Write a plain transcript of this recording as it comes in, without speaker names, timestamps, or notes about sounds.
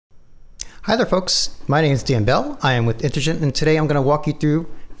Hi there folks, my name is Dan Bell. I am with Intelligent, and today I'm going to walk you through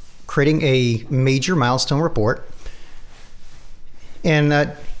creating a major milestone report.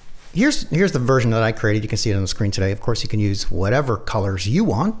 And here's the version that I created. You can see it on the screen today. Of course, you can use whatever colors you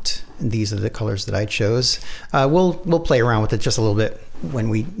want. And these are the colors that I chose. We'll play around with it just a little bit when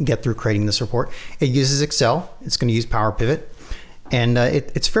we get through creating this report. It uses Excel. It's going to use Power Pivot. And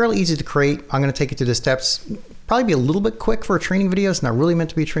it's fairly easy to create. I'm going to take you through the steps. Probably be a little bit quick for a training video. It's not really meant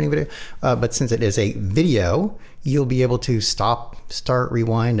to be a training video, but since it is a video, you'll be able to stop, start,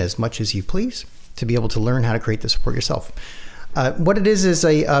 rewind as much as you please to be able to learn how to create this report yourself. What it is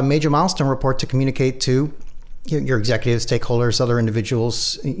a major milestone report to communicate to your executives, stakeholders, other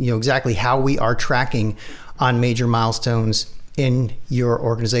individuals, exactly how we are tracking on major milestones in your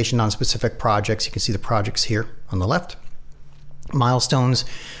organization on specific projects. You can see the projects here on the left. Milestones,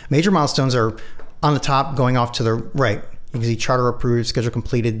 major milestones are on the top going off to the right. You can see charter approved, schedule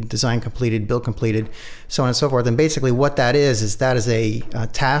completed, design completed, build completed, so on and so forth. And basically what that is that is a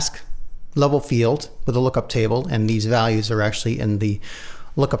task level field with a lookup table, and these values are actually in the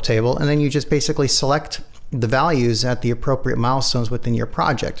lookup table. And then you just basically select the values at the appropriate milestones within your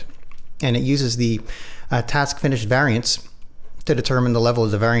project. And it uses the task finished variance to determine the level of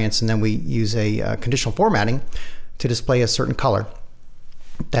the variance. And then we use a conditional formatting to display a certain color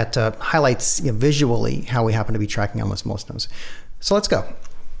that highlights visually how we happen to be tracking on those milestones. So let's go.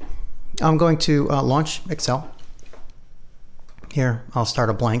 I'm going to launch Excel. Here, I'll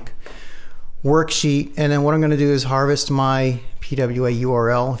start a blank worksheet, and then what I'm going to do is harvest my PWA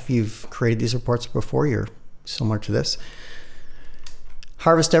URL. If you've created these reports before, you're similar to this.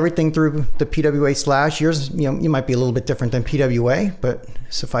 Harvest everything through the PWA slash. Yours, you might be a little bit different than PWA, but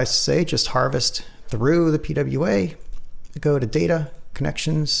suffice to say, just harvest through the PWA. Go to data,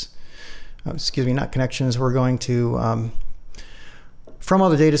 connections, excuse me, not connections. We're going to, from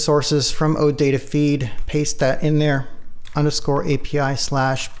other data sources, from OData feed, paste that in there, underscore API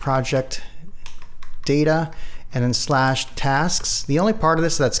slash project data, and then slash tasks. The only part of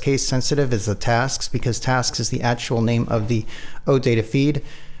this that's case sensitive is the tasks, because tasks is the actual name of the OData feed.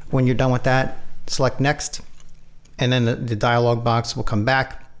 When you're done with that, select next, and then the dialog box will come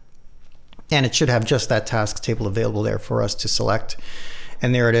back. And it should have just that tasks table available there for us to select.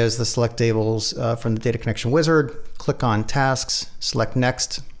 And there it is, the select tables from the data connection wizard. Click on tasks, select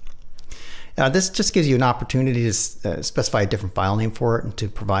next. This just gives you an opportunity to specify a different file name for it and to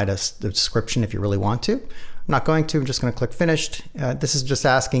provide us the description if you really want to. I'm not going to, I'm just going to click finished. This is just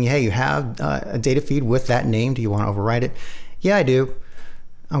asking, hey, you have a data feed with that name. Do you want to overwrite it? Yeah, I do.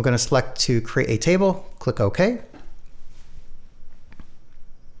 I'm going to select to create a table, click OK.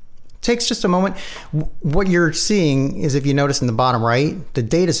 Takes just a moment. What you're seeing is, if you notice in the bottom right, the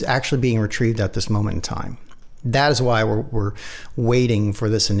data is actually being retrieved at this moment in time. That is why we're waiting for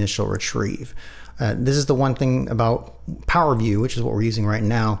this initial retrieve. This is the one thing about Power View, which is what we're using right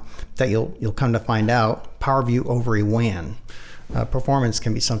now, that you'll come to find out. Power View over a WAN. Performance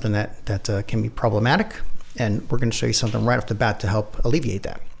can be something that can be problematic, and we're going to show you something right off the bat to help alleviate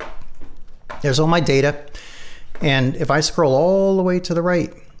that. There's all my data, and if I scroll all the way to the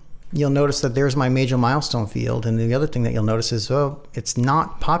right, you'll notice that there's my major milestone field. And the other thing that you'll notice is, oh, it's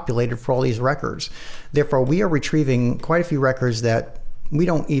not populated for all these records. Therefore, we are retrieving quite a few records that we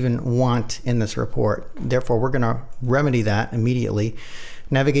don't even want in this report. Therefore, we're going to remedy that immediately.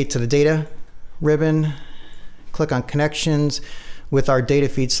 Navigate to the data ribbon, click on connections. With our data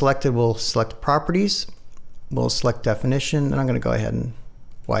feed selected, we'll select properties. We'll select definition, and I'm going to go ahead and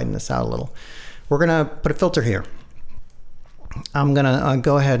widen this out a little. We're going to put a filter here. I'm gonna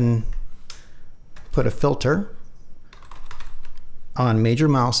go ahead and put a filter on major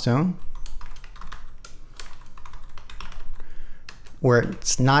milestone where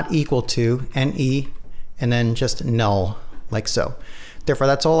it's not equal to NE and then just null, like so. Therefore,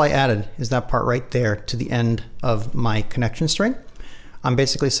 that's all I added, is that part right there to the end of my connection string. I'm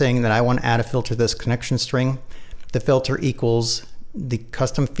basically saying that I want to add a filter to this connection string. The filter equals the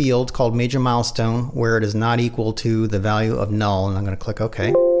custom field called major milestone, where it is not equal to the value of null, and I'm going to click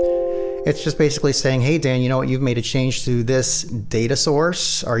OK. It's just basically saying, hey Dan, you know what, you've made a change to this data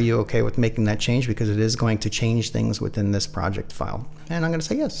source. Are you okay with making that change? Because it is going to change things within this project file. And I'm going to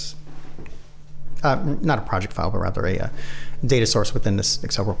say yes. Not a project file, but rather a data source within this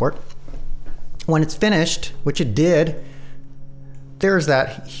Excel report. When it's finished, which it did, there's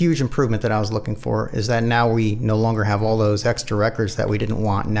that huge improvement that I was looking for, is that now we no longer have all those extra records that we didn't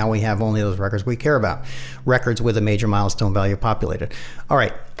want. Now we have only those records we care about. Records with a major milestone value populated. All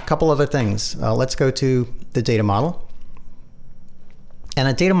right, a couple other things. Let's go to the data model. And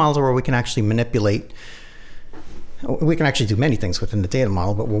a data model is where we can actually manipulate we can actually do many things within the data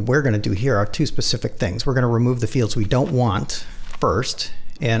model, but what we're going to do here are two specific things. We're going to remove the fields we don't want first,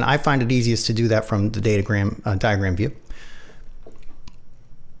 and I find it easiest to do that from the diagram view.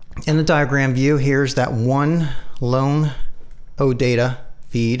 In the diagram view, here's that one lone OData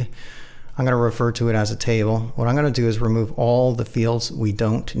feed. I'm going to refer to it as a table. What I'm going to do is remove all the fields we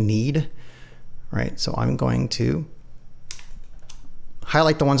don't need, right? So I'm going to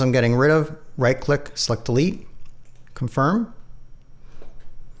highlight the ones I'm getting rid of, right-click, select delete, confirm.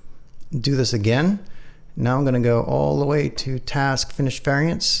 Do this again. Now I'm going to go all the way to task finish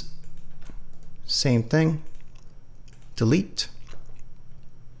variance. Same thing, delete.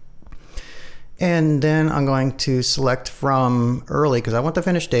 And then I'm going to select from early, because I want the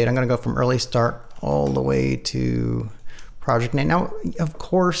finish date. I'm going to go from early start all the way to project name. Now, of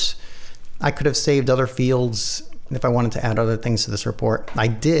course, I could have saved other fields if I wanted to add other things to this report. I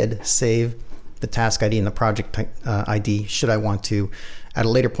did save the task ID and the project ID should I want to, at a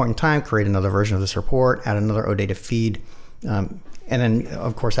later point in time, create another version of this report, add another OData feed, and then,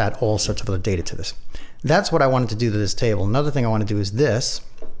 of course, add all sorts of other data to this. That's what I wanted to do to this table. Another thing I want to do is this.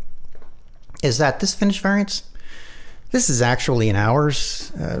 Is that this finish variance, this is actually in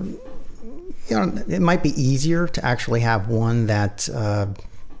hours. You know, it might be easier to actually have one that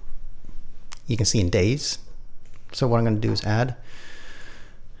you can see in days. So what I'm going to do is add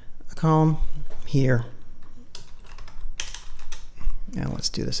a column here. And let's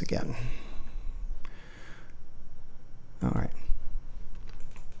do this again. All right.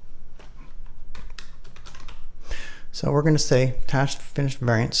 So we're going to say task finish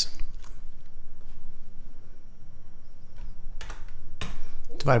variance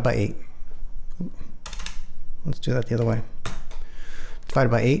divided by 8. Let's do that the other way. Divided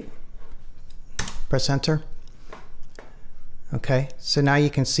by 8. Press enter. Okay, so now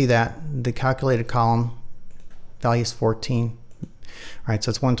you can see that the calculated column value is 14. All right, so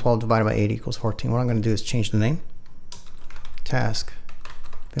it's 112 divided by 8 equals 14. What I'm going to do is change the name. Task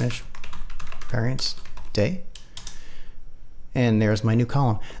finish variance day. And there's my new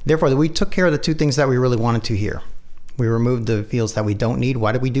column. Therefore, we took care of the two things that we really wanted to here. We removed the fields that we don't need.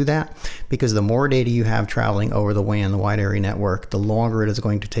 Why did we do that? Because the more data you have traveling over the WAN, the wide area network, the longer it is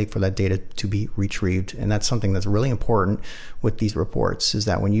going to take for that data to be retrieved. And that's something that's really important with these reports, is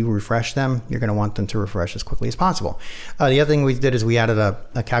that when you refresh them, you're going to want them to refresh as quickly as possible. The other thing we did is we added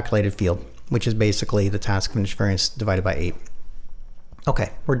a calculated field, which is basically the task finish variance divided by 8. Okay,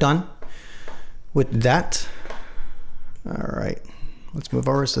 we're done with that. All right, let's move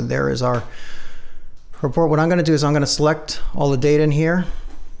over. So there is our report. What I'm going to do is I'm going to select all the data in here,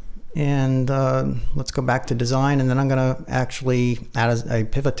 and let's go back to design, and then I'm going to actually add a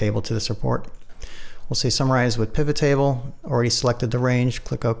pivot table to this report. We'll say summarize with pivot table. Already selected the range,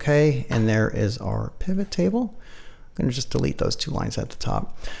 click OK, and there is our pivot table. I'm going to just delete those two lines at the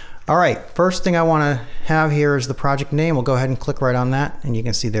top. All right, first thing I want to have here is the project name. We'll go ahead and click right on that, and you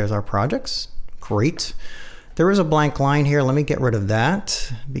can see there's our projects. Great. There is a blank line here. Let me get rid of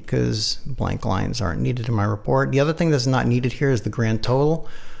that because blank lines aren't needed in my report. The other thing that's not needed here is the grand total.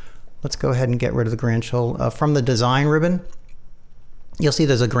 Let's go ahead and get rid of the grand total. From the design ribbon, you'll see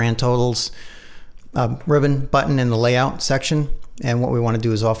there's a grand totals ribbon button in the layout section. And what we want to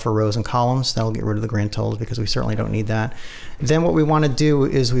do is offer rows and columns. That'll get rid of the grand totals because we certainly don't need that. Then what we want to do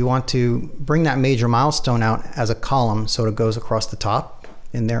is we want to bring that major milestone out as a column so it goes across the top.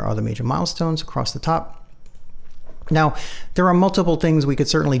 And there are the major milestones across the top. Now, there are multiple things we could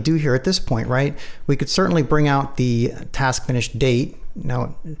certainly do here at this point, right? We could certainly bring out the task finish date.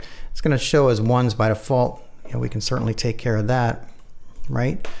 Now, it's going to show as ones by default. You know, we can certainly take care of that,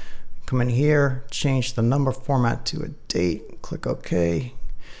 right? Come in here, change the number format to a date, click OK.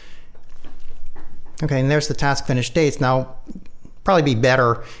 Okay, and there's the task finish dates. Now, probably be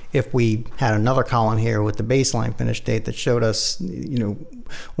better if we had another column here with the baseline finish date that showed us, you know,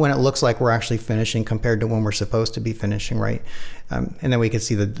 when it looks like we're actually finishing compared to when we're supposed to be finishing, right? And then we could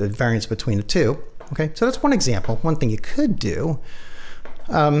see the variance between the two. Okay, so that's one example. One thing you could do,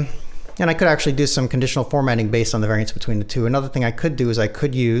 and I could actually do some conditional formatting based on the variance between the two. Another thing I could do is I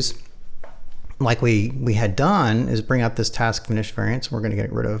could use, like we had done, is bring out this task finish variance. We're going to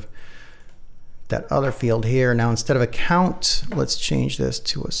get rid of that other field here. Now, instead of a count, let's change this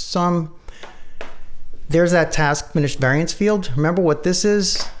to a sum. There's that task finish variance field. Remember what this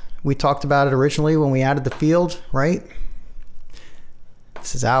is? We talked about it originally when we added the field, right?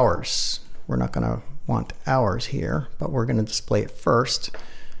 This is hours. We're not going to want hours here, but we're going to display it first.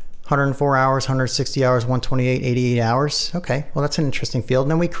 104 hours, 160 hours, 128, 88 hours. Okay, well, that's an interesting field.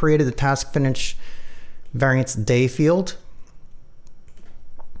 And then we created the task finish variance day field.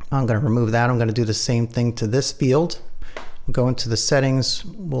 I'm going to remove that. I'm going to do the same thing to this field. We'll go into the settings,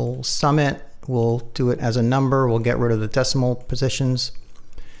 we'll sum it, we'll do it as a number, we'll get rid of the decimal positions.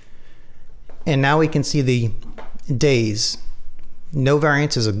 And now we can see the days. No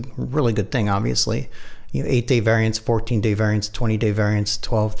variance is a really good thing, obviously. 8-day variance, 14-day variance, 20-day variance,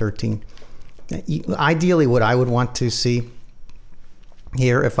 12, 13. Ideally, what I would want to see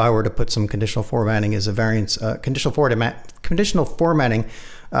here, if I were to put some conditional formatting, is a variance, conditional formatting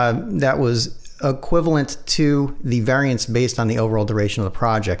that was equivalent to the variance based on the overall duration of the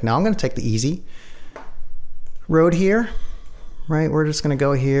project. Now I'm going to take the easy road here, right? We're just going to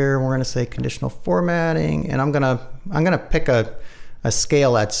go here. We're going to say conditional formatting, and I'm going to pick a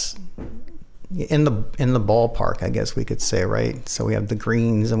scale that's in the ballpark, I guess we could say, right? So we have the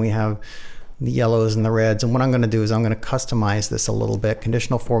greens and we have the yellows and the reds. And what I'm going to do is I'm going to customize this a little bit.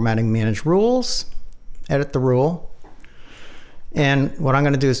 Conditional formatting, manage rules, edit the rule. And what I'm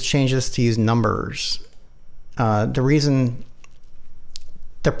going to do is change this to use numbers. The reason,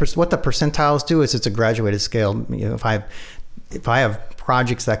 what the percentiles do is it's a graduated scale. If I have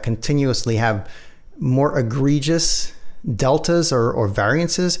projects that continuously have more egregious deltas or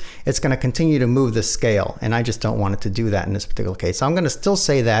variances, it's going to continue to move the scale. And I just don't want it to do that in this particular case. So I'm going to still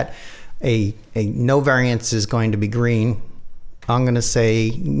say that a no variance is going to be green. I'm going to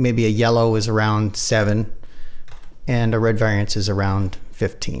say maybe a yellow is around 7 and a red variance is around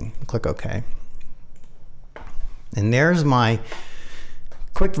 15. Click OK. And there's my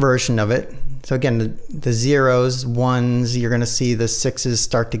quick version of it. So again, the zeros, ones, you're going to see the 6s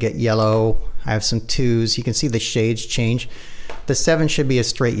start to get yellow. I have some 2s. You can see the shades change. The 7 should be a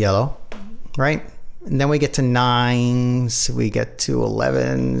straight yellow, right? And then we get to 9s, we get to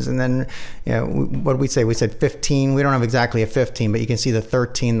 11s, and then, you know, what did we say? We said 15. We don't have exactly a 15, but you can see the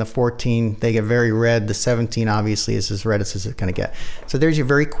 13, the 14, they get very red. The 17 obviously is as red as it's going to get. So there's your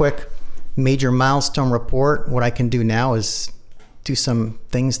very quick major milestone report. What I can do now is do some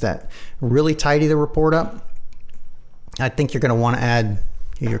things that really tidy the report up. I think you're going to want to add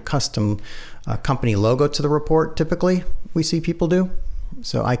your custom company logo to the report. Typically, we see people do.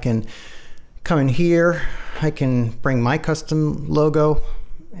 So I can come in here, I can bring my custom logo,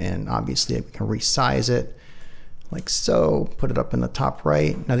 and obviously I can resize it like so, put it up in the top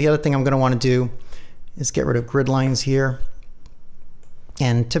right. Now the other thing I'm going to want to do is get rid of grid lines here.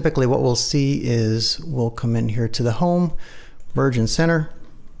 And typically what we'll see is we'll come in here to the home, merge and center,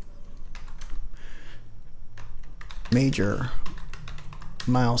 major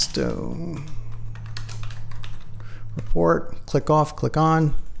milestone report, click off, click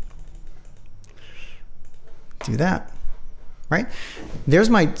on. Do that, right? There's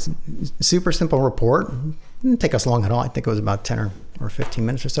my super simple report. It didn't take us long at all. I think it was about 10 or 15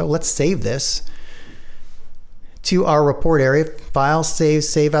 minutes or so. Let's save this to our report area. File,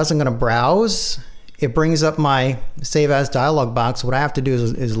 save as. I'm going to browse. It brings up my save as dialog box. What I have to do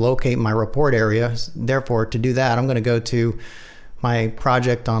is locate my report area. Therefore, to do that, I'm going to go to my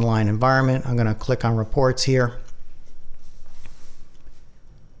project online environment. I'm going to click on reports here.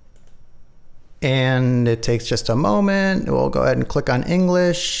 And it takes just a moment. We'll go ahead and click on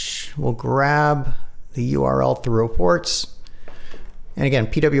English. We'll grab the URL through reports. And again,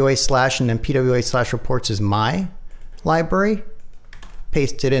 PWA/ and then PWA/ reports is my library.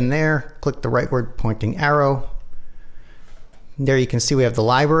 Paste it in there, click the rightward pointing arrow. There you can see we have the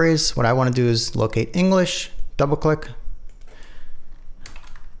libraries. What I want to do is locate English, double click.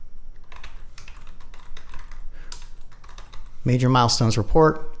 Major milestones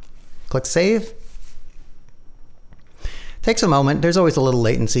report. Click save. Takes a moment. There's always a little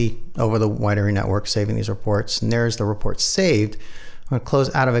latency over the wide area network saving these reports. And there's the report saved. I'm going to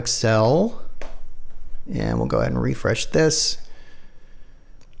close out of Excel. And we'll go ahead and refresh this.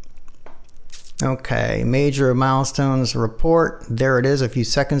 Okay, major milestones report. There it is a few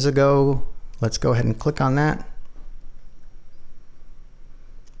seconds ago. Let's go ahead and click on that.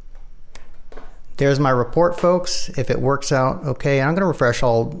 There's my report, folks. If it works out okay, and I'm going to refresh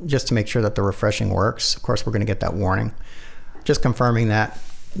all just to make sure that the refreshing works. Of course, we're going to get that warning. Just confirming that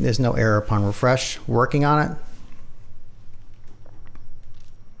there's no error upon refresh. Working on it.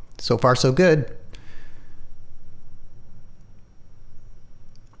 So far, so good.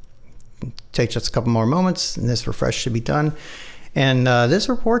 Takes just a couple more moments, and this refresh should be done. And this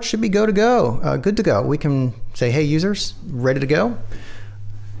report should be good to go. We can say, hey, users, ready to go.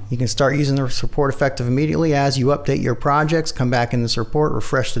 You can start using this report effective immediately as you update your projects. Come back in this report,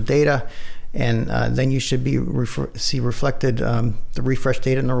 refresh the data, and then you should be see reflected the refresh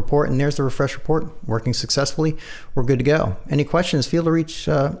data in the report. And there's the refresh report working successfully. We're good to go. Any questions, feel to reach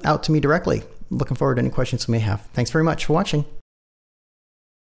out to me directly. Looking forward to any questions you may have. Thanks very much for watching.